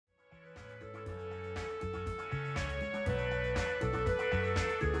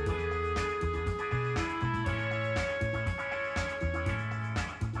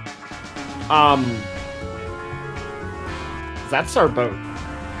That's our boat.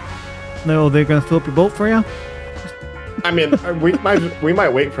 No, they're gonna fill up your boat for you? I mean, we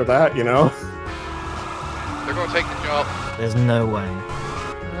might wait for that, you know? They're gonna take the job. There's no way.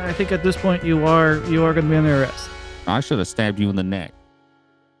 I think at this point you are gonna be under arrest. I should have stabbed you in the neck.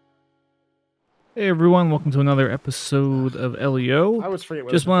 Hey everyone, welcome to another episode of LEO.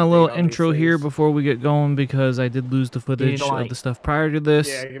 Just want a little intro here before we get going because I did lose the footage of the stuff prior to this.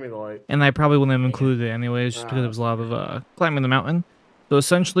 Yeah, give me the light. And I probably wouldn't have included it anyways just because it was a lot of climbing the mountain. So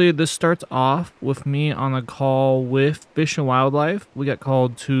essentially this starts off with me on a call with Fish and Wildlife. We got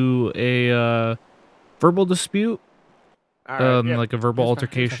called to a verbal dispute. Like a verbal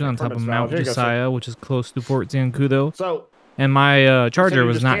altercation on top of Mount Josiah, which is close to Fort Zancudo. And my charger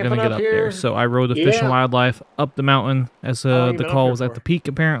was not going to get up there, so I rode the Fish and Wildlife up the mountain as the call was at the peak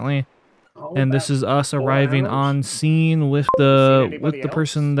apparently. And this is us arriving on scene with the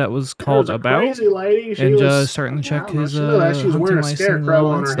person that was called about, and just starting to check his hunting license and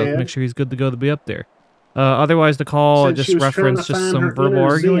all that stuff, make sure he's good to go to be up there. Otherwise, the call just referenced just some verbal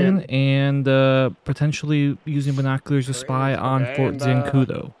arguing and potentially using binoculars to spy on Fort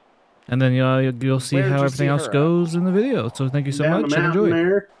Zancudo. And then you'll see how everything else goes in the video. So thank you so much and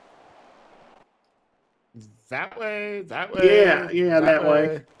enjoy. That way, that way. Yeah, that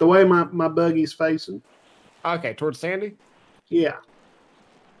way. The way my buggy's facing. Okay, towards Sandy? Yeah.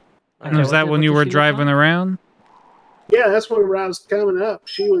 And was that when you were driving around? Yeah, that's when I was coming up.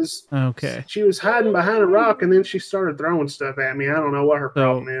 She was hiding behind a rock, and then she started throwing stuff at me. I don't know what her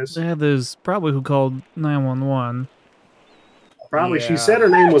problem is. That is probably who called 911. Probably. Yeah. She said her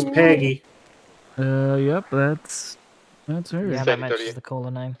name was Peggy. Yep, that's her. Yeah, that matches the caller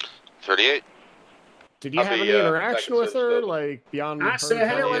name. 38. Did you have any interaction with her, like, beyond... I said,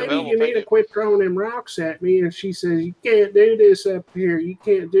 hey, lady, you need to quit throwing them rocks at me. And she says, you can't do this up here. You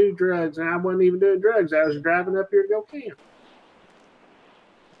can't do drugs. And I wasn't even doing drugs. I was driving up here to go camp.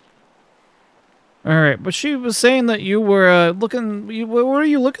 All right, but she was saying that you were looking... What are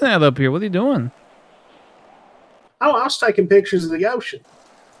you looking at up here? What are you doing? Oh, I was taking pictures of the ocean.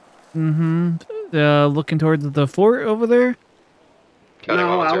 Mm-hmm. Looking towards the fort over there?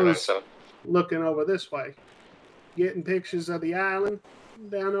 No, I was looking over this way. Getting pictures of the island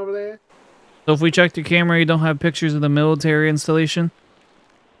down over there. So if we checked your camera, you don't have pictures of the military installation?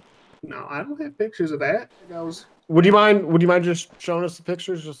 No, I don't have pictures of that. Would you mind just showing us the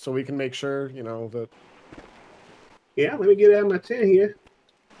pictures just so we can make sure, you know, that... Yeah, let me get out of my tent here.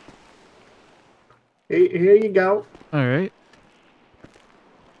 Here you go. All right.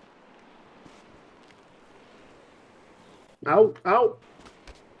 Oh.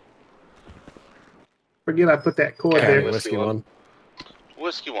 Forget I put that cord there. Whiskey one.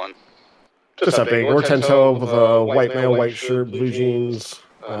 Whiskey one. Just a big Hortenso with a white male, white shirt, blue jeans,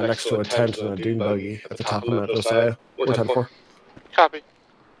 next to a tent and a dune buggy at the top of Mount Josiah. We're 10-4. Copy.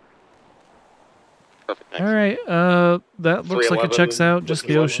 Perfect. All right. That looks like it checks out. Just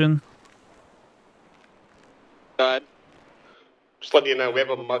the ocean. Just letting you know, we have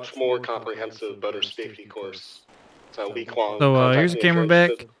a much more comprehensive boater safety course. It's a week-long. So here's your camera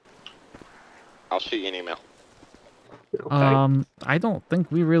back. I'll shoot you an email. Okay. I don't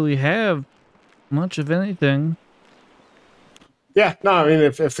think we really have much of anything. Yeah, no, I mean,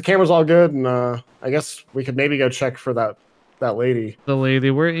 if the camera's all good, and I guess we could maybe go check for that lady. The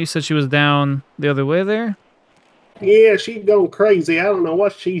lady, where you said she was down the other way there? Yeah, she's going crazy. I don't know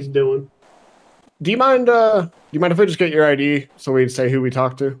what she's doing. Do you mind if we just get your ID so we say who we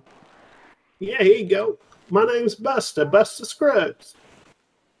talked to? Yeah, here you go. My name's Buster Scruggs.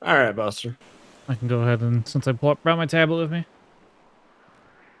 All right, Buster. I can go ahead and, since I brought my tablet with me.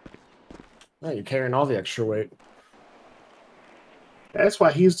 Oh, you're carrying all the extra weight. That's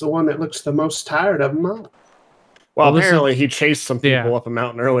why he's the one that looks the most tired of them all. Well, apparently he chased some people up a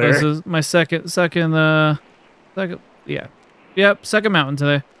mountain earlier. This is my second, yeah. Yep, second mountain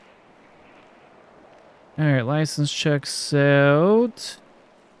today. All right, license checks out.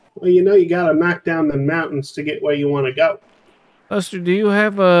 Well, you know you gotta knock down the mountains to get where you want to go. Buster, do you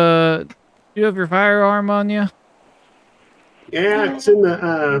have your firearm on you? Yeah, it's in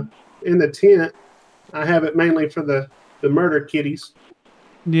the tent. I have it mainly for the murder kitties.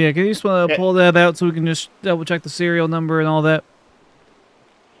 Yeah, can you just pull that out so we can just double check the serial number and all that?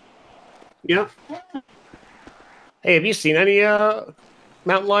 Yeah. Hey, have you seen any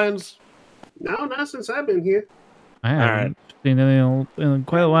mountain lions? No, not since I've been here. I haven't seen any in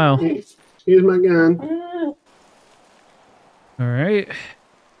quite a while. Here's my gun. All right.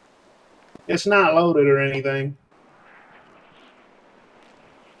 It's not loaded or anything.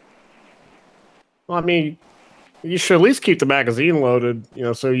 Well, I mean, You should at least keep the magazine loaded, you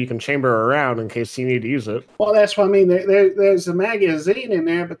know, so you can chamber around in case you need to use it. Well, that's what I mean. There's a magazine in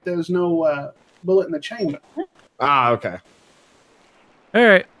there, but there's no bullet in the chamber. Ah, okay. All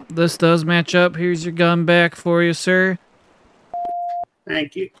right, this does match up. Here's your gun back for you, sir.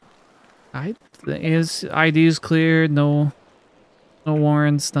 Thank you. His ID is clear. No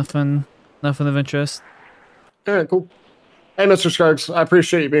warrants. Nothing of interest. All right, cool. Hey, Mr. Skarks, I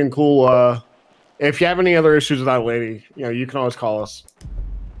appreciate you being cool. If you have any other issues with that lady, you know, you can always call us.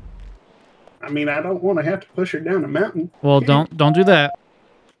 I mean, I don't want to have to push her down the mountain. Well, don't do that.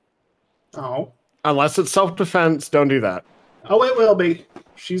 Oh. Unless it's self-defense, don't do that. Oh, it will be.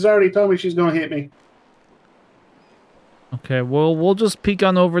 She's already told me she's going to hit me. Okay, well, we'll just peek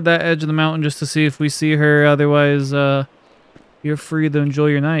on over that edge of the mountain just to see if we see her. Otherwise, you're free to enjoy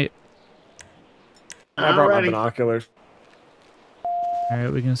your night. I brought my binoculars. All right,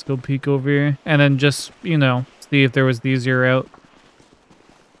 we can just go peek over here. And then just, you know, see if there was the easier route.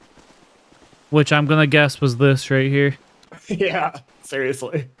 Which I'm going to guess was this right here. Yeah,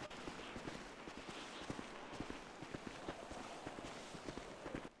 seriously.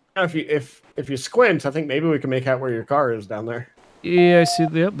 If you squint, I think maybe we can make out where your car is down there. Yeah, I see.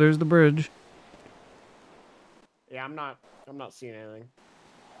 Yep, there's the bridge. Yeah, I'm not seeing anything.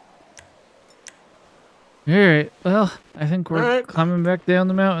 All right. Well, I think we're climbing back down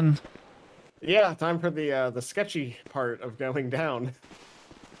the mountain. Yeah, time for the sketchy part of going down.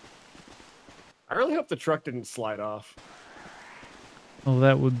 I really hope the truck didn't slide off. Oh,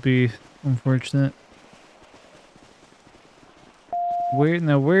 that would be unfortunate.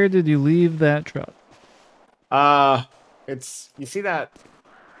 Where did you leave that truck? You see that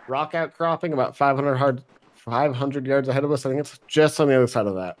rock outcropping about 500 yards ahead of us? I think it's just on the other side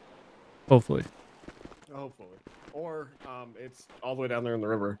of that. Hopefully. Hopefully. Or it's all the way down there in the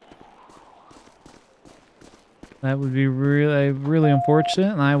river. That would be really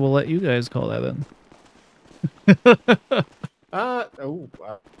unfortunate, and I will let you guys call that in.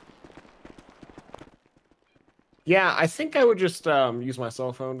 Yeah, I think I would just use my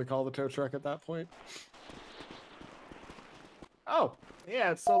cell phone to call the tow truck at that point. Oh,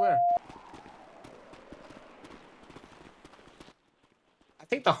 yeah, it's still there. I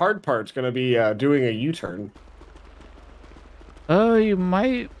think the hard part's going to be doing a U-turn. Oh, you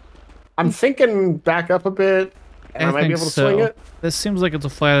might. I'm thinking back up a bit, and I might be able to swing it. This seems like it's a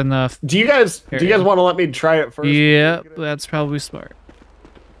flat enough. Do you guys want to let me try it first? Yeah, that's probably smart.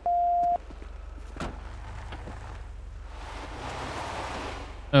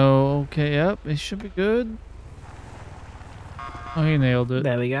 Okay, yep, it should be good. Oh, he nailed it.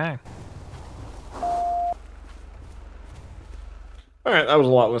 There we go. Alright, that was a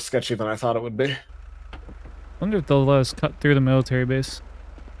lot less sketchy than I thought it would be. Wonder if they'll let us cut through the military base.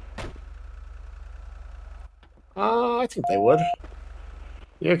 I think they would.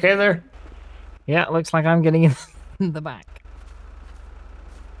 You okay there? Yeah, it looks like I'm getting in the back.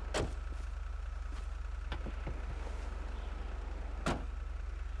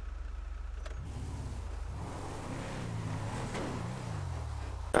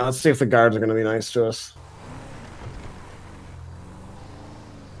 Let's see if the guards are going to be nice to us.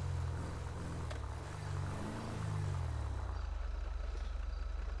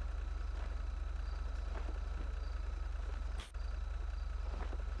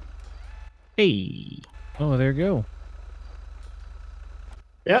 Hey. Oh, there you go.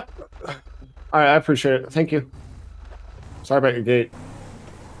 Yep. All right, I appreciate it. Thank you. Sorry about your gate.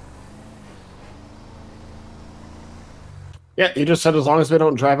 Yeah, you just said as long as we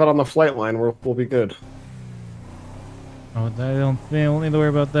don't drive out on the flight line, we'll be good. Oh, they don't need to worry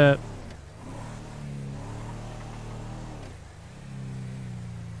about that.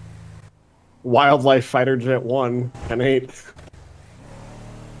 Wildlife Fighter Jet 1 and 8.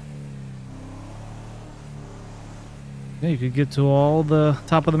 Yeah, you could get to all the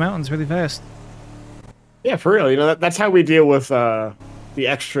top of the mountains really fast. Yeah, for real. You know, that's how we deal with the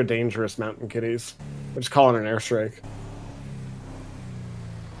extra dangerous mountain kitties. We just call it an airstrike.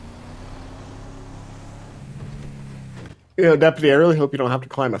 You know, Deputy, I really hope you don't have to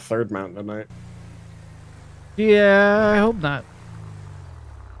climb a third mountain tonight. Yeah, I hope not.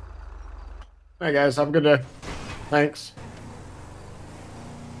 All right, guys. Have a good day. Thanks.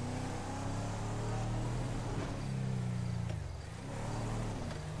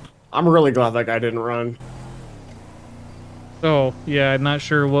 I'm really glad that guy didn't run. Oh, yeah, I'm not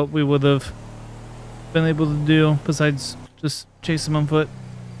sure what we would have been able to do besides just chase him on foot.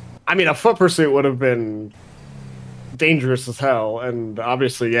 I mean, a foot pursuit would have been dangerous as hell, and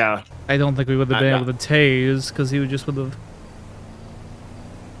obviously, yeah. I don't think we would have been able to tase, because he would have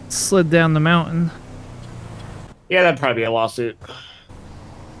slid down the mountain. Yeah, that'd probably be a lawsuit.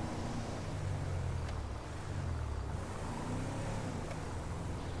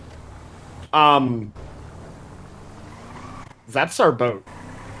 That's our boat.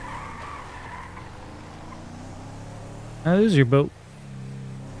 That is your boat.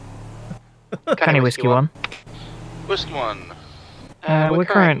 County Whiskey 1. Whiskey 1. We're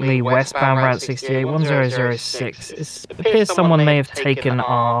currently westbound Route 68, 1006. It appears someone may have taken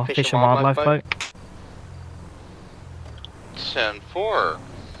our Fish and Wildlife boat. 10-4.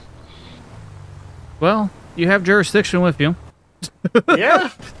 Well, you have jurisdiction with you. Yeah.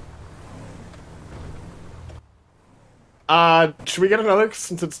 Should we get another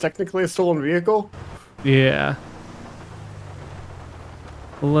since it's technically a stolen vehicle? Yeah.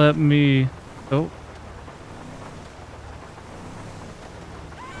 Let me... Oh.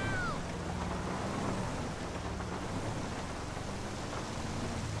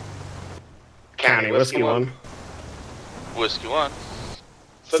 County Whiskey 1. Whiskey 1.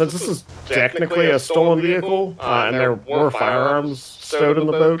 Since this is technically a stolen vehicle, and there were firearms stowed in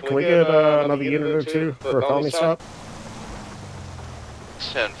the boat, can we get another unit or two for a felony stop?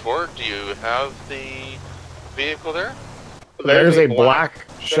 10-4. Do you have the vehicle there? There's a black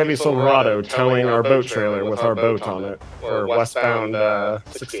Chevy Silverado towing our boat trailer with our boat on it. We're westbound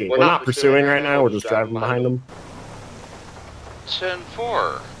 16. We're not pursuing right now, we're just driving behind them.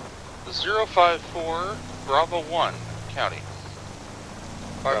 10-4. 054 Bravo 1 County.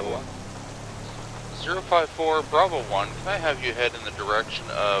 Bravo 1. 054 Bravo 1, can I have you head in the direction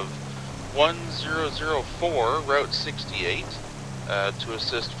of 1004 Route 68 to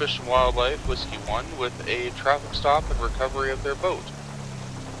assist Fish and Wildlife Whiskey 1 with a traffic stop and recovery of their boat?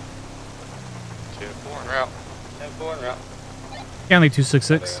 2-4 en route. 10-4 en route. County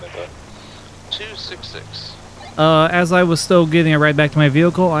 266. 266. As I was still getting a ride back to my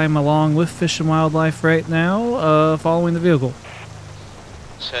vehicle, I'm along with Fish and Wildlife right now, following the vehicle.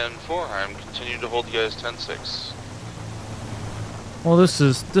 10-4, I'm continuing to hold you guys 10-6. Well,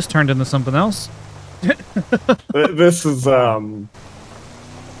 this turned into something else. This is,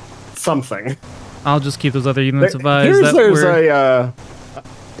 something. I'll just keep those other units advised.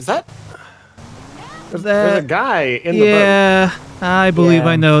 There's a guy in the boat. Yeah, I believe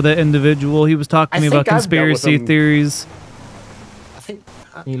I know that individual. He was talking to me about conspiracy theories. I think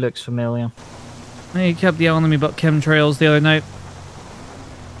He looks familiar. He kept yelling at me about chemtrails the other night.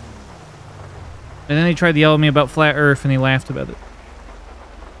 And then he tried to yell at me about flat Earth, and he laughed about it.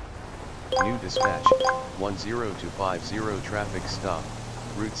 New dispatch, 10250 traffic stop,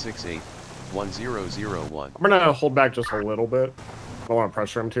 Route 68, 1001. I'm gonna hold back just a little bit. I don't want to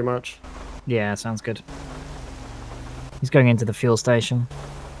pressure him too much. Yeah, sounds good. He's going into the fuel station.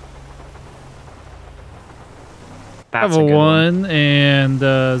 That's a Level good one. 1 and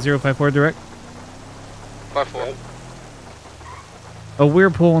 054 direct. 5-4. Oh,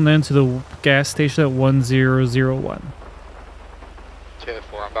 we're pulling into the gas station at 1001. 10-4,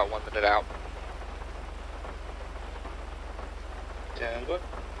 I'm about 1 minute out. 10-4.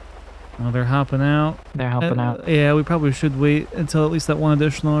 Oh, they're hopping out. They're helping out. Yeah, we probably should wait until at least that one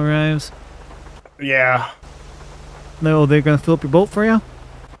additional arrives. Yeah. No, they're gonna fill up your boat for you?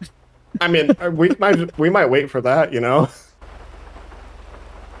 I mean, we might wait for that, you know?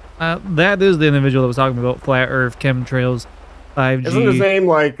 That is the individual that was talking about flat Earth, chemtrails, 5G. Isn't his name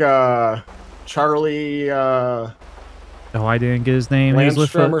like Charlie? No, I didn't get his name. He was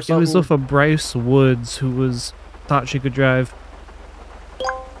with a Bryce Woods who thought she could drive.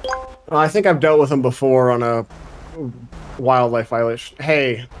 I think I've dealt with him before on a wildlife violation.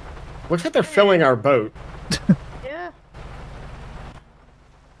 Hey, looks like they're filling our boat. Yeah.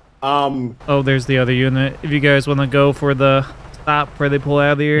 Oh, there's the other unit. If you guys want to go for the stop where they pull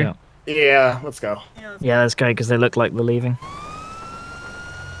out of here. Yeah, let's go. Yeah, let's go because they look like they're leaving.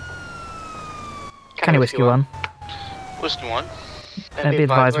 County Whiskey 1. Whiskey 1. Be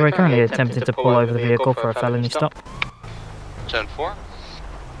advised, we're currently attempting to pull over the vehicle for a felony stop. 10-4.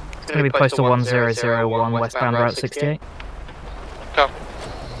 It's going to be posted 1001 westbound Route 68. Copy.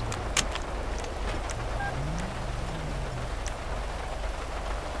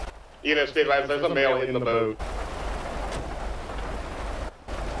 Units, be advised, there's a male in the boat.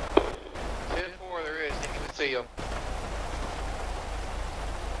 10-4, there is. You can see him.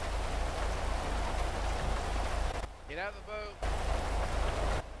 Get out of the boat.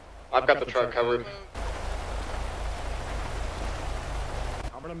 I've got the truck covered.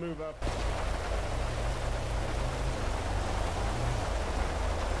 I'm gonna move up.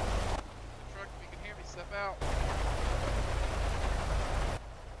 Truck, if you can hear me, step out.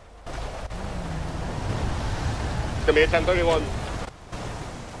 It's gonna be a 1031.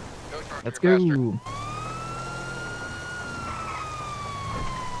 Go, truck, Let's you're go. faster.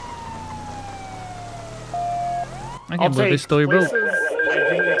 can't believe they stole your boat. I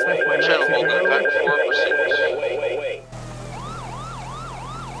didn't expect my Channel night to local go. impact 4 pursuit.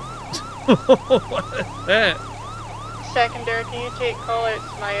 What is that? Secondary, can you take call? It's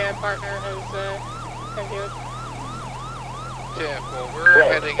my partner who's here. Yeah, well, we're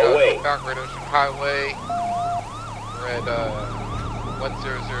heading up Mount Red Ocean Highway. We're at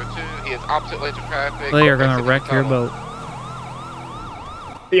 1002. He is opposite lanes of traffic. They are gonna wreck your boat.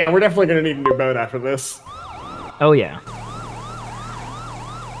 Yeah, we're definitely gonna need a new boat after this. Oh yeah.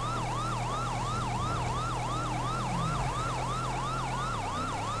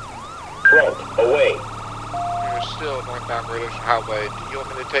 We're still northbound Red Ocean Highway. Do you want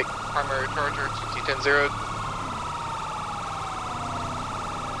me to take primary charger 6010-0?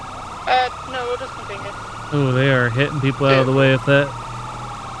 No, we'll just continue. Oh, they are hitting people out of the way with that.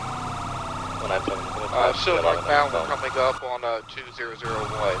 Still northbound, we're coming up on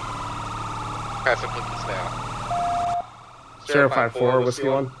 2001. Passing Lincoln's now. 054, Whiskey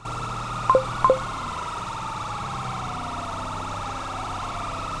 1.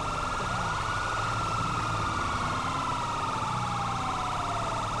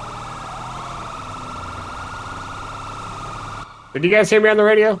 Did you guys hear me on the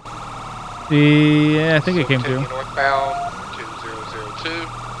radio? Yeah, I think it came through. Northbound 2002.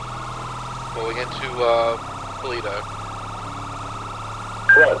 Going into Toledo.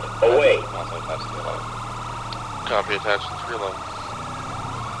 Front, away. Copy, attached to 311.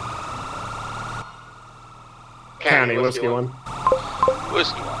 County, Whiskey 1.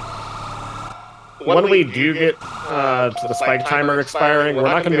 Whiskey 1. When we do get to the spike timer expiring, we're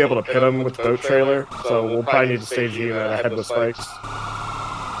not going to be able to pit them with the boat trailer, so we'll probably need to stage you ahead with spikes.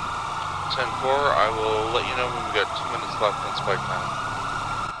 10-4, I will let you know when we've got 2 minutes left on spike time.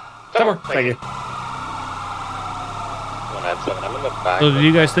 10-4, thank you. 197, I'm in the back. So, do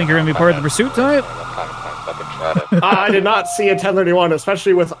you guys think you're going to be part of the pursuit tonight? I did not see a 1031,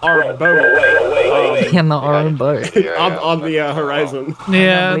 especially with our boat In the own boat. on the horizon.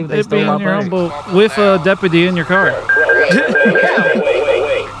 Yeah, believe they it'd be stole in my your own boat. boat with a deputy in your car.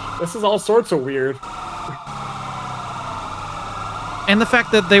 This is all sorts of weird. And the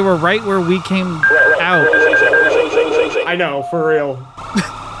fact that they were right where we came out. I know, for real.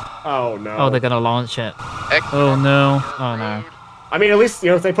 Oh no. Oh, they're gonna launch it. Oh no. Oh no. I mean, at least,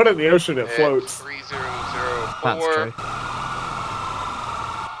 if they put it in the ocean, it floats. 3004. That's true.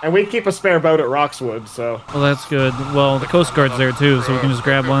 And we keep a spare boat at Roxwood, so. Well, that's good. Well, the Coast Guard's there too, so we can just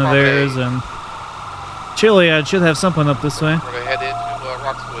grab one of theirs and... Chiliad should have something up this way. We're going to head into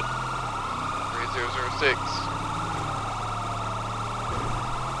Roxwood. 3006.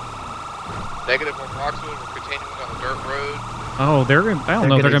 Negative on Roxwood. We're continuing on the dirt road. Oh, they're gonna... I don't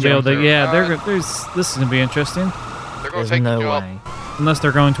know if they're gonna be able to... Yeah, this is gonna be interesting. They're going There's to take no the jump. way. Unless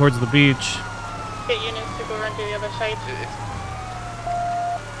they're going towards the beach. Get units to go run to the other side.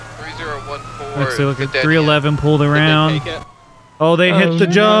 3014. Let's see, look is at a dead 311 pulled around. Oh, they hit the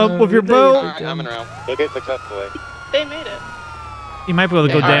jump with your boat. Alright, coming around. Go get successfully. They made it. You might be able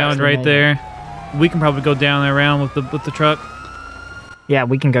to go Yeah, down alright. right there. We can probably go down and around with the truck. Yeah,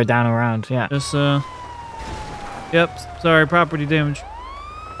 we can go down around. Yeah. Just Yep. Sorry, property damage.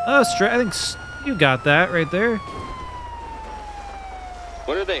 Oh, I think you got that right there.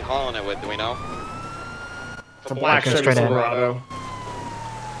 What are they hauling it with, do we know? It's a black Go Chevy straight ahead. Silverado.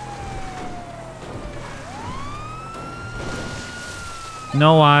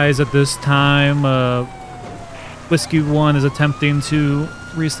 No eyes at this time. Whiskey 1 is attempting to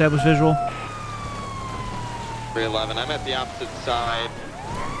reestablish visual. 311, I'm at the opposite side.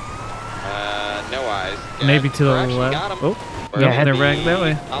 No eyes. Yeah, Maybe to the we're actually left. got 'em. Oh, We're yeah, gonna they're be ragged that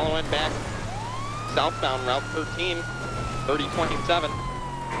way. Following back southbound Route 13, 3027.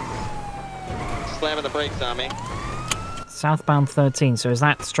 Slamming the brakes on me. Southbound 13. So is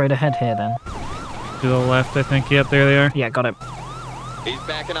that straight ahead here then? To the left, I think. Yep, there they are. Yeah, got it. He's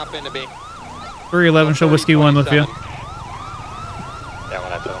backing up into me. 311, show Whiskey 1 with you. Yeah,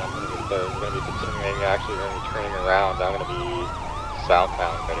 when I told him I'm going to be continuing, actually going to be turning around. I'm going to be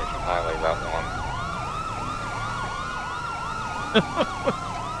southbound Federation Highway, Route 1.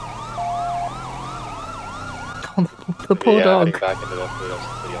 The poor dog. Back into the Freedom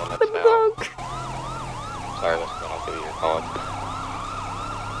City limits The now. dog. Sorry, listen, I'll give you your call.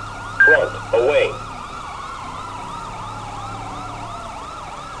 Front, away.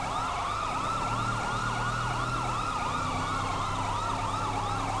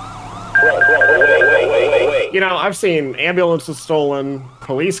 I've seen ambulances stolen,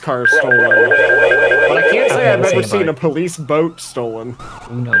 police cars stolen, but I can't say I've ever seen a police boat stolen.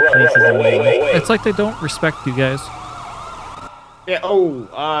 No, police is illegal. It's like they don't respect you guys. Yeah,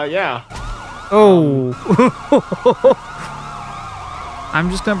 yeah. Oh. I'm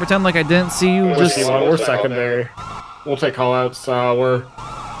just gonna pretend like I didn't see you. We're secondary. We'll take callouts. We're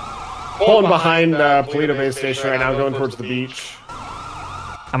pulling behind Polito Bay Station right now, going towards the beach.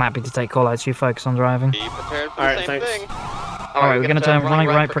 I'm happy to take callouts. You focus on driving. Be prepared for All the right, same thanks. thing. Alright, we're gonna turn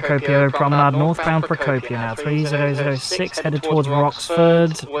right, Procopio, Promenade, northbound Procopio now. 3006, headed towards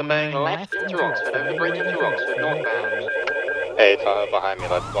Roxford. We're moving left into Roxford, over the bridge into Roxford, northbound. Hey, it's behind me,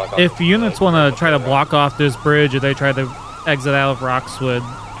 let's block off. If units want to try to block off this bridge, or they try to exit out of Roxwood,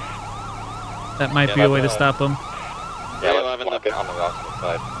 that might be a way to stop them. Yeah, let's block it on the Roxford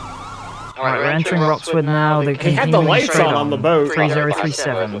side. Alright, we're entering Roxwood now. They He had the lights on the boat.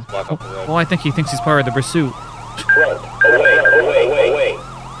 3037. Well, I think he thinks he's part of the pursuit. Away.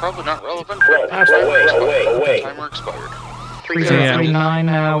 Probably not relevant. Timer expired. 3039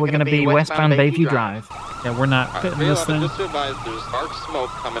 now. We're gonna be westbound Bayview Drive. Yeah, we're not fitting this thing. Just to advise, there's dark smoke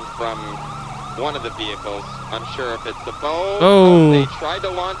coming from one of the vehicles. Unsure if it's the boat. Oh. They tried to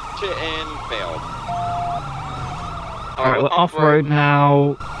launch it and failed. Alright, we're off-road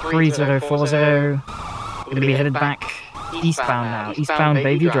now. 3040. We're gonna be headed back eastbound now. Eastbound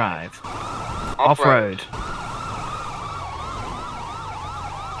Bayview Drive. Off-road.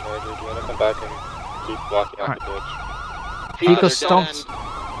 Do you want to come back and keep blocking out the bridge? Vehicle stopped.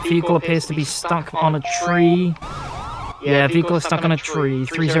 Vehicle appears to be stuck on a tree. Yeah, vehicle is stuck on a tree.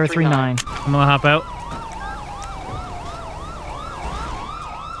 3039. I'm gonna hop out.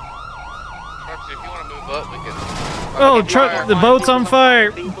 If you want to move up, we can. Oh, truck! The boat's on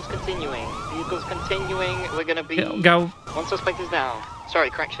fire. Vehicle's continuing. We're gonna be. Go. One suspect is down. Sorry,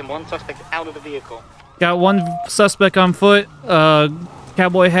 correction. One suspect is out of the vehicle. Got one suspect on foot.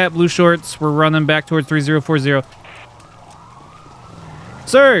 Cowboy hat, blue shorts. We're running back towards 3040.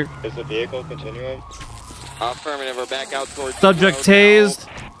 Sir! Is the vehicle continuing? Affirmative, we're back out towards Subject tased.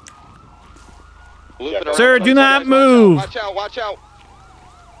 Sir, do not move! Watch out!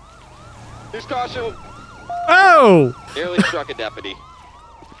 Use caution! Oh! Nearly struck a deputy.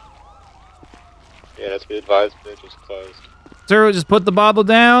 Yeah, that's be advised, bridge is closed. Sir, just put the bottle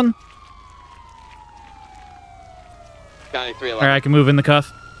down. County 311. Alright, I can move in the cuff.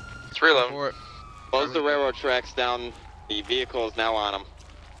 311. Close the railroad tracks down. The vehicle is now on them.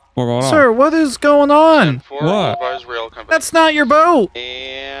 What's going on? Sir, what is going on? What? That's not your boat!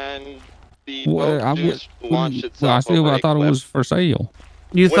 And the Well, boat just launched itself. I thought it was for sale.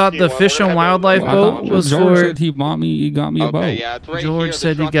 You thought the Fish and Wildlife boat was George for... said he got me a boat. Yeah, it's right George here.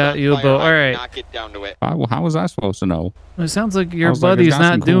 said The he got you a fire boat. hydrant, Alright. knock it down to it. How was I supposed to know? It sounds like I your was like, buddy's it's got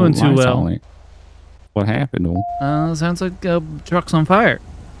some not doing cool too lights well. on it. What happened to him? Sounds like truck's on fire.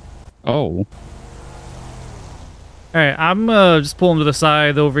 Oh. Alright, I'm just pulling to the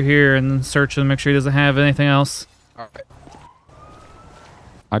side over here and searching to make sure he doesn't have anything else. Alright.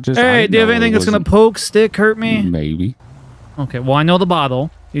 Hey, do you have anything that's gonna poke, stick, hurt me? Maybe. Okay, well I know the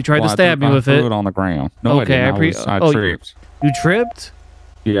bottle. You tried to stab me with I it. threw it on the ground. No, Okay, I didn't. I tripped. You tripped?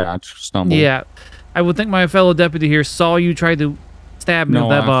 Yeah, I stumbled. Yeah. I would think my fellow deputy here saw you try to stab me with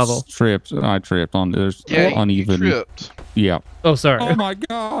that bottle. I tripped on this Yeah, uneven. you tripped. Yeah. Oh, sorry. Oh my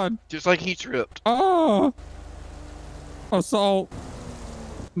God. Just like he tripped. Oh. Assault.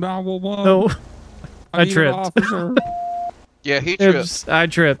 911. No. I need tripped. An officer. Yeah, he tripped. Oops, I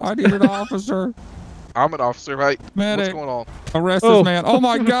tripped. I need an officer. I'm an officer, right? Medic. What's going on? Arrest this man. Oh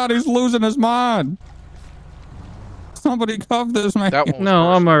my God, he's losing his mind. Somebody cuff this man.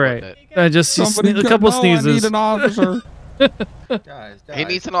 No, I'm alright. I just a couple sneezes. I need an officer. Guys, He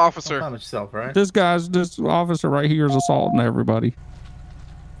needs an officer. Yourself, right? This officer right here is assaulting everybody.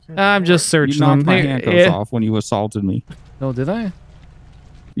 I'm just searching You knocked them. my handcuffs off when you assaulted me. No, did I?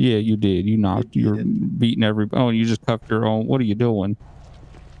 Yeah, you did. You're beating everybody. Oh, you just cuffed your own. What are you doing?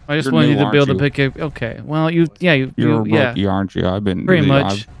 I just You're wanted new, you to be able to aren't pick it. Okay. Well, you're a rookie, aren't you? I've been pretty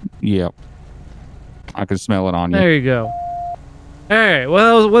much. Yep. I can smell it on you. There you go. All right.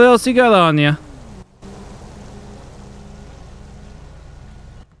 What else you got on you?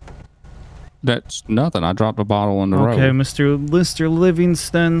 That's nothing. I dropped a bottle on the road. Okay, Mr.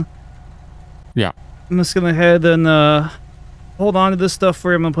 Livingston. Yeah. I'm just gonna head and hold on to this stuff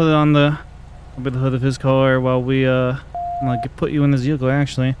for him and put it on the hood of his car while we I'm gonna put you in this vehicle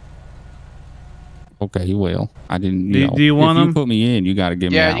actually. Okay, well, I didn't. Do you want if him? you put me in, you got to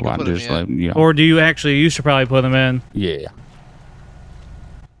give me out. You can put just him in. Or do you actually? You should probably put him in. Yeah.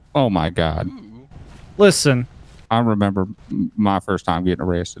 Oh my God. Listen. I remember my first time getting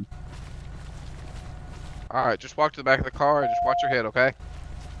arrested. Alright, just walk to the back of the car and just watch your head, okay?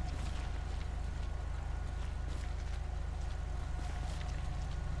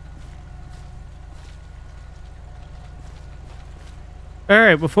 All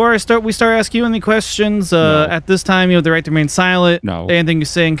right, before we start asking you any questions, at this time, you have the right to remain silent. No. Anything you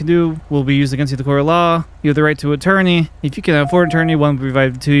say and can do will be used against you in the court of law. You have the right to attorney. If you cannot afford an attorney, one will be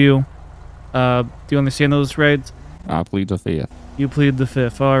provided to you. Do you understand those rights? I plead the fifth. You plead the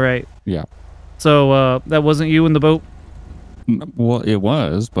fifth. All right. Yeah. So that wasn't you in the boat? Well, it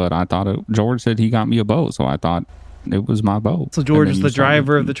was, but I thought George said he got me a boat, so I thought it was my boat. So George is the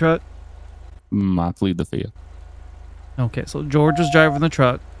driver of the truck? I plead the fifth. Okay, so George was driving the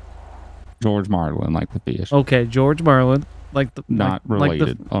truck. George Marlin, like the fish. Okay, George Marlin, like the not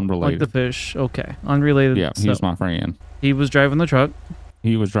related, unrelated. Like the fish. Okay, unrelated. Yeah, he's my friend. He was driving the truck.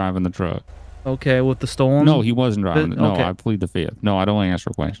 He was driving the truck. Okay, with the stolen. No, he wasn't driving. No, okay. I plead the fifth. No, I don't answer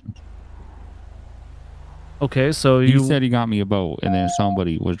questions. Okay, so he said he got me a boat, and then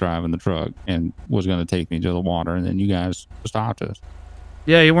somebody was driving the truck and was going to take me to the water, and then you guys stopped us.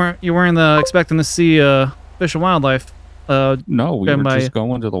 Yeah, you weren't expecting to see Fish and Wildlife. No, we were just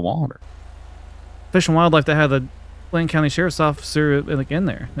going to the water. Fish and Wildlife that had the Blaine County Sheriff's Officer like in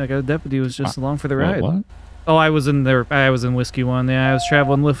there. Like a deputy was just along for the ride. What? Oh, I was in there. I was in Whiskey One. Yeah, I was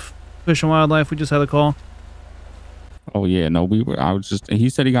traveling with Fish and Wildlife. We just had a call. Oh yeah, no, we were. I was just. He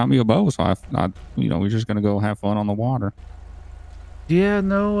said he got me a boat, so I we're just gonna go have fun on the water. Yeah,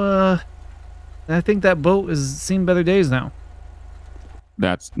 no. I think that boat has seen better days now.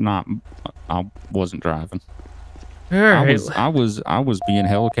 That's not. I wasn't driving. All right. I was being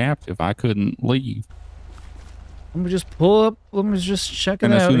held captive. I couldn't leave. Let me just pull up. Let me just check it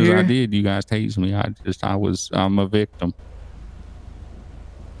out. And as soon as here. I did, you guys tased me. I'm a victim.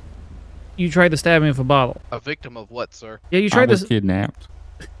 You tried to stab me with a bottle. A victim of what, sir? Yeah, you tried to. I was kidnapped.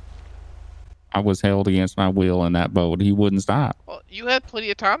 I was held against my will in that boat. He wouldn't stop. Well, you had plenty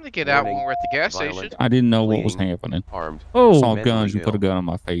of time to get out when we were at the gas station. I didn't know what was happening. Armed. Oh, I saw guns. You put a gun on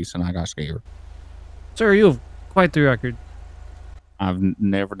my face, and I got scared. Sir, you have quite the record. I've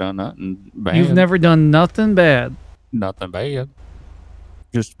never done nothing bad. You've never done nothing bad. Nothing bad.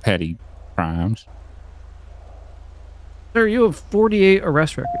 Just petty crimes. Sir, you have 48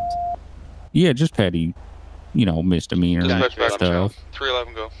 arrest records. Yeah, just petty, misdemeanor stuff.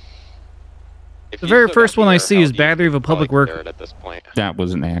 311 go. The very first one I see is battery of a public worker. At this point. That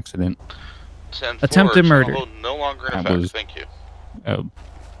was an accident. Attempted murder. No longer in effect. Thank you.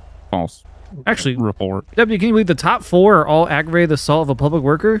 False. Actually, report. W, can you believe the top 4 are all aggravated assault of a public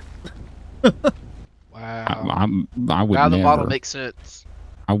worker? Wow. I would now never. the model makes sense.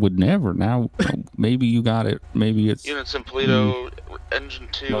 I would never. Now, maybe you got it. Maybe it's... Units in Paleto, Engine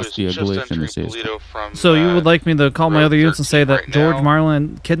 2 is just entering Paleto from... So you would like me to call my other units and say that George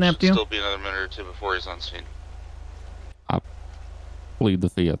Marlin kidnapped you? Still be another minute or two before he's on scene. I plead the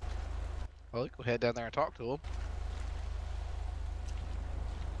fifth. Well, go head down there and talk to him.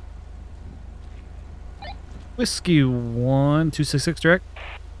 Whiskey 1266 direct.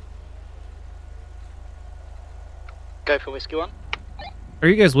 Go for Whiskey 1. Are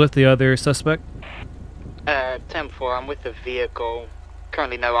you guys with the other suspect? 10-4, I'm with the vehicle.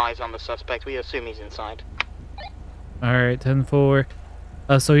 Currently no eyes on the suspect. We assume he's inside. Alright, 10-4.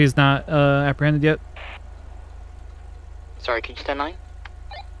 So he's not apprehended yet? Sorry, could you 10-9?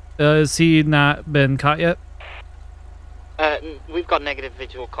 Has he not been caught yet? We've got negative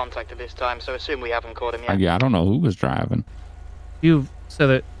visual contact at this time, so assume we haven't caught him yet. Yeah, I don't know who was driving. You've said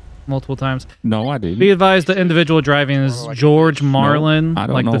it multiple times. No, I didn't. Be advised the individual driving is George Marlin, I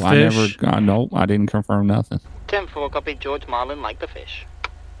don't like know. the fish. I didn't confirm nothing. 10-4, copy George Marlin, like the fish.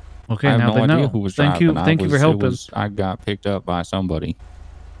 Okay, I have now no they idea know. who was Thank you, driving. thank you for helping. I got picked up by somebody.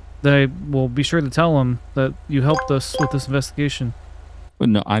 They will be sure to tell him that you helped us with this investigation. But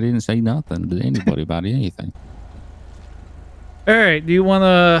no, I didn't say nothing to anybody about anything. All right, do you want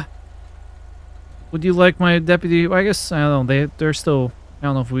to... Would you like my deputy... Well, I guess, I don't know, they're still... I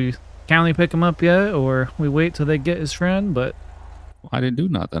don't know if we county pick him up yet, or we wait till they get his friend, but... I didn't do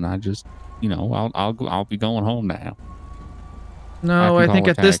nothing. I just, I'll be going home now. No, I think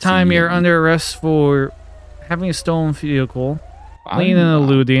at this time you're under arrest for having a stolen vehicle, fleeing and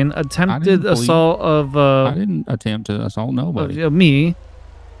eluding, attempted assault of... I didn't attempt to assault nobody. Me.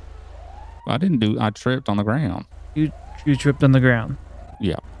 I tripped on the ground. You tripped on the ground.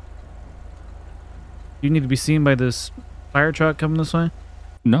 Yeah. You need to be seen by this fire truck coming this way?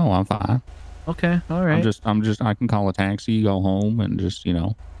 No, I'm fine. Okay, all right. I can call a taxi, go home, and just,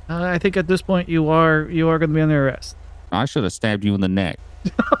 I think at this point you are going to be under arrest. I should have stabbed you in the neck.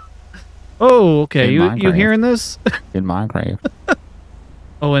 Oh, okay. You hearing this? In Minecraft.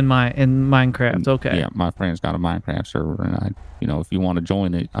 Oh, in Minecraft. Okay. Yeah, my friend's got a Minecraft server, and if you want to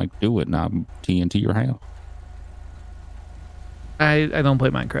join it, I do it, and I'm TNT your house. I don't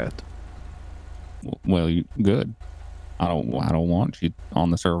play Minecraft. Well, good. I don't want you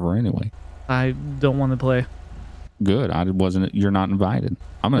on the server anyway. I don't want to play. Good. You're not invited.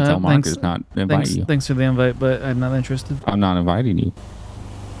 I'm gonna tell Marcus not invite you. Thanks for the invite, but I'm not interested. I'm not inviting you.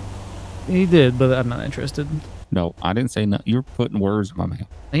 He did, but I'm not interested. No, I didn't say no. You're putting words in my mouth.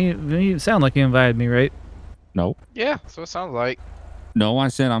 You sound like you invited me, right? Nope. Yeah, so it sounds like. No, I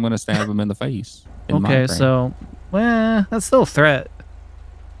said I'm gonna stab him in the face. Okay, so, well, that's still a threat.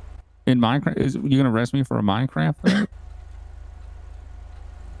 In Minecraft, you gonna arrest me for a Minecraft threat?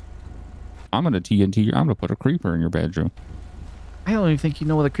 I'm gonna TNT. I'm gonna put a creeper in your bedroom. I don't even think you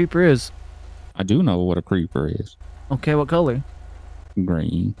know what a creeper is. I do know what a creeper is. Okay, what color?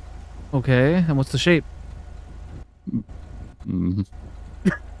 Green. Okay, and what's the shape?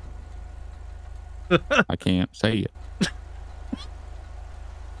 I can't say it.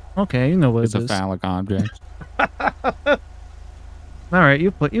 Okay, you know what it's it is. It's a phallic object. All right,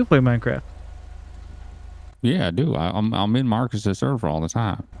 you play Minecraft. Yeah, I do. I'm in Marcus's server all the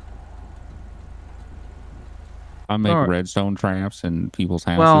time. I make redstone traps in people's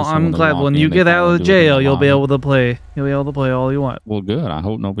houses. Well, I'm glad when you get out of jail, you'll be able to play. You'll be able to play all you want. Well, good. I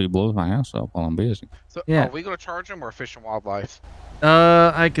hope nobody blows my house up while I'm busy. So, yeah. Are we going to charge them or Fish and Wildlife?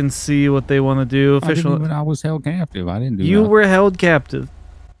 I can see what they want to do. I was held captive. I didn't do You were held captive.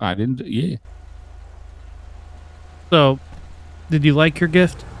 I didn't. Yeah. So, did you like your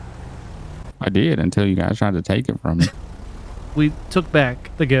gift? I did until you guys tried to take it from me. We took back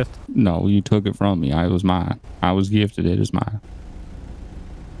the gift. No, you took it from me. It was mine. I was gifted. It is mine.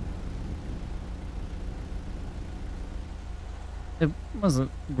 It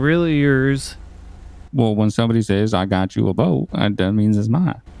wasn't really yours. Well, when somebody says, I got you a boat, that means it's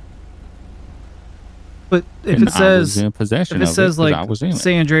mine. But if it says, in possession if it says like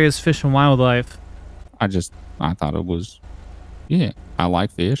San Andreas Fish and Wildlife. I thought it was, yeah, I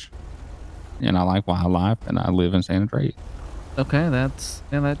like fish and I like wildlife and I live in San Andreas. Okay,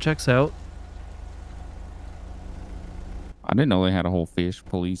 that checks out. I didn't know they had a whole fish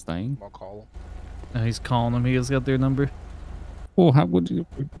police thing. I'll call him. He's calling them. He has got their number. Well, how would you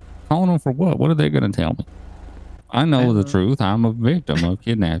calling them for what? What are they going to tell me? I know the truth. I'm a victim of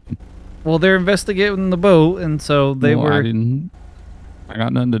kidnapping. Well, they're investigating the boat, and so they were. I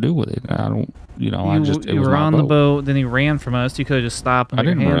got nothing to do with it. I don't. You were on the boat. Then he ran from us. You could have just stopped and put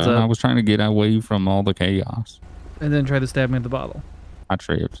your hands up. I was trying to get away from all the chaos. And then tried to stab me with the bottle. I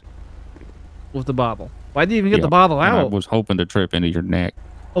tripped. With the bottle. Why did you even get the bottle out? I was hoping to trip into your neck.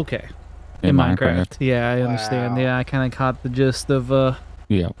 Okay. In Minecraft. Yeah, I understand. Yeah, I kind of caught the gist of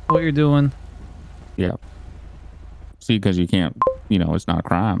what you're doing. Yeah. See, because you can't, it's not a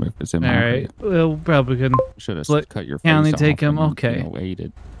crime if it's in Minecraft. All right. Well, probably couldn't. Should have cut your face county off take him. and, okay.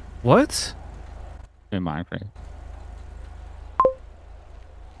 Aided. What? In Minecraft.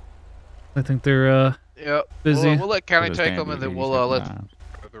 I think they're busy. We'll let county take them, and then we'll let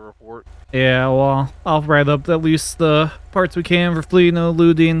the report. Yeah, well, I'll write up at least the parts we can for fleeing and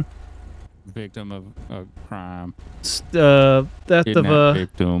eluding. Victim of a crime. Death of a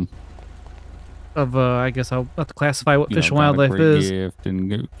victim. Of I guess I'll have to classify what Fish and Wildlife is. Gift and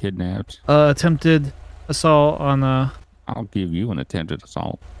get kidnapped. Attempted assault on I'll give you an attempted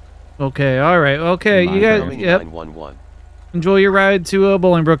assault. Okay, all right, okay. You got. Yep. 911. Enjoy your ride to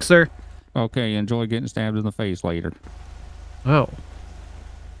Bolingbrook, sir. Okay, enjoy getting stabbed in the face later. Oh.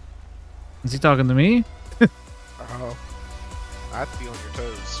 Is he talking to me? I'd be on your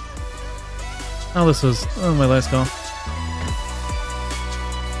toes. Oh, this was my last call.